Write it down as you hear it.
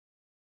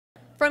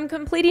From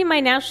completing my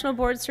national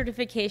board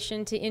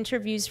certification to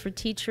interviews for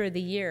Teacher of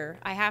the Year,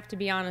 I have to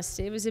be honest,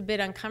 it was a bit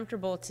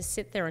uncomfortable to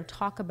sit there and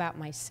talk about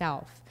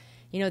myself.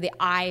 You know, the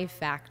I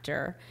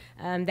factor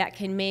that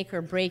can make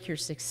or break your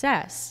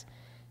success.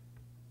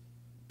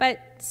 But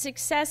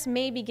success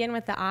may begin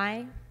with the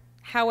I.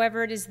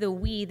 However, it is the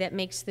we that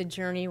makes the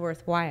journey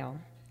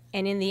worthwhile.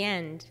 And in the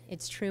end,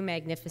 it's true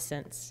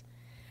magnificence.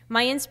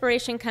 My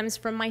inspiration comes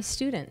from my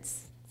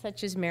students,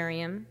 such as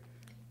Miriam,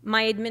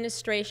 my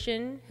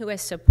administration, who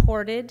has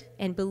supported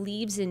and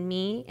believes in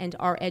me and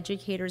our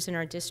educators in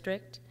our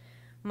district,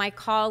 my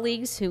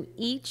colleagues who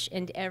each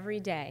and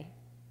every day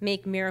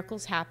make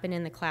miracles happen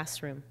in the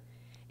classroom.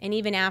 And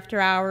even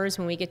after hours,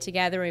 when we get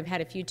together and we've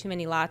had a few too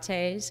many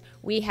lattes,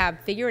 we have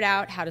figured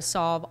out how to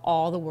solve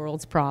all the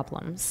world's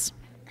problems.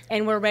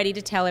 And we're ready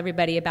to tell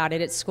everybody about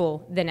it at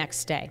school the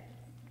next day.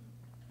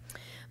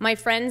 My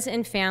friends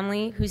and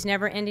family, whose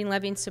never-ending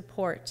loving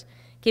support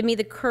give me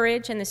the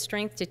courage and the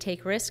strength to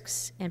take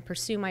risks and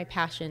pursue my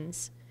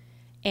passions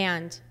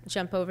and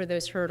jump over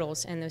those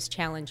hurdles and those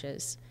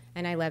challenges.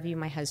 And I love you,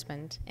 my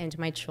husband, and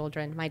my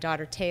children, my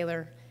daughter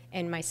Taylor,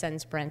 and my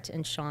sons Brent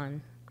and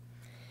Sean.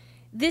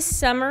 This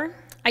summer,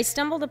 I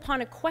stumbled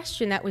upon a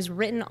question that was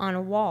written on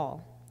a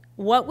wall.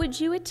 What would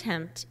you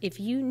attempt if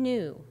you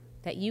knew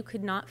that you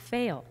could not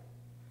fail?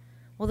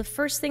 Well, the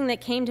first thing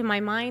that came to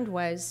my mind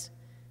was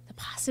the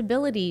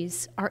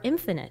possibilities are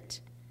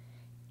infinite.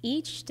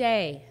 Each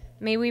day,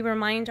 may we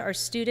remind our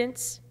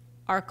students,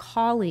 our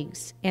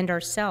colleagues, and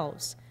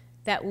ourselves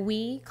that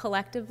we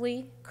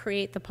collectively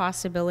create the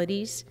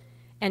possibilities,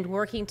 and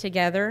working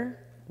together,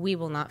 we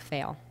will not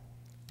fail.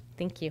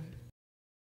 Thank you.